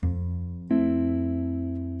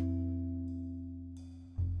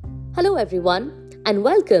Hello, everyone, and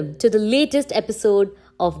welcome to the latest episode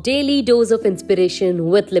of Daily Dose of Inspiration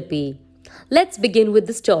with Lippy. Let's begin with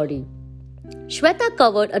the story. Shweta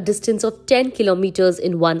covered a distance of 10 kilometers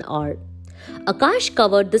in 1 hour. Akash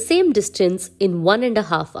covered the same distance in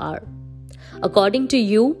 1.5 hours. According to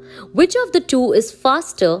you, which of the two is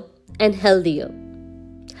faster and healthier?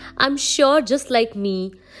 I'm sure, just like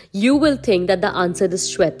me, you will think that the answer is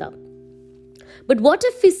Shweta. But what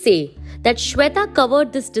if we say that Shweta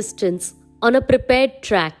covered this distance on a prepared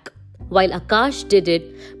track while Akash did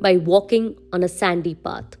it by walking on a sandy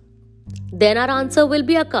path? Then our answer will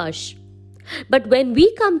be Akash. But when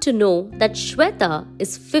we come to know that Shweta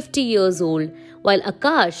is 50 years old while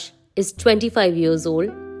Akash is 25 years old,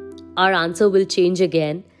 our answer will change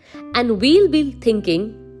again and we'll be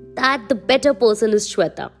thinking that the better person is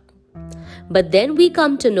Shweta. But then we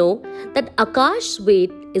come to know that Akash's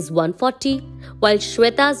weight is 140 while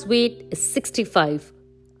Shweta's weight is 65.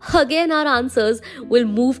 Again, our answers will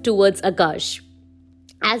move towards Akash.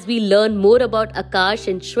 As we learn more about Akash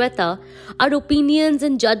and Shweta, our opinions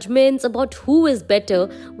and judgments about who is better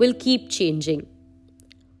will keep changing.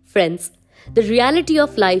 Friends, the reality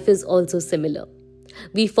of life is also similar.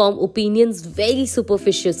 We form opinions very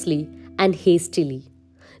superficially and hastily,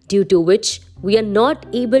 due to which we are not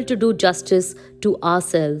able to do justice to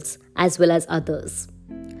ourselves as well as others.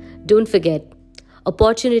 Don't forget,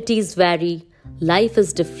 opportunities vary, life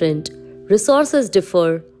is different, resources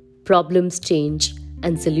differ, problems change,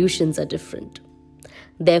 and solutions are different.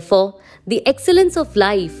 Therefore, the excellence of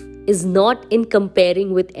life is not in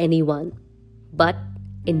comparing with anyone, but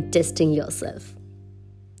in testing yourself.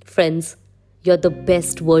 Friends, you're the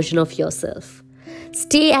best version of yourself.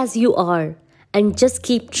 Stay as you are and just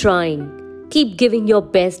keep trying. Keep giving your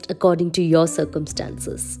best according to your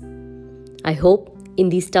circumstances. I hope in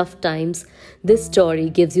these tough times, this story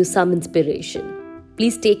gives you some inspiration.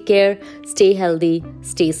 Please take care, stay healthy,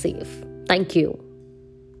 stay safe. Thank you.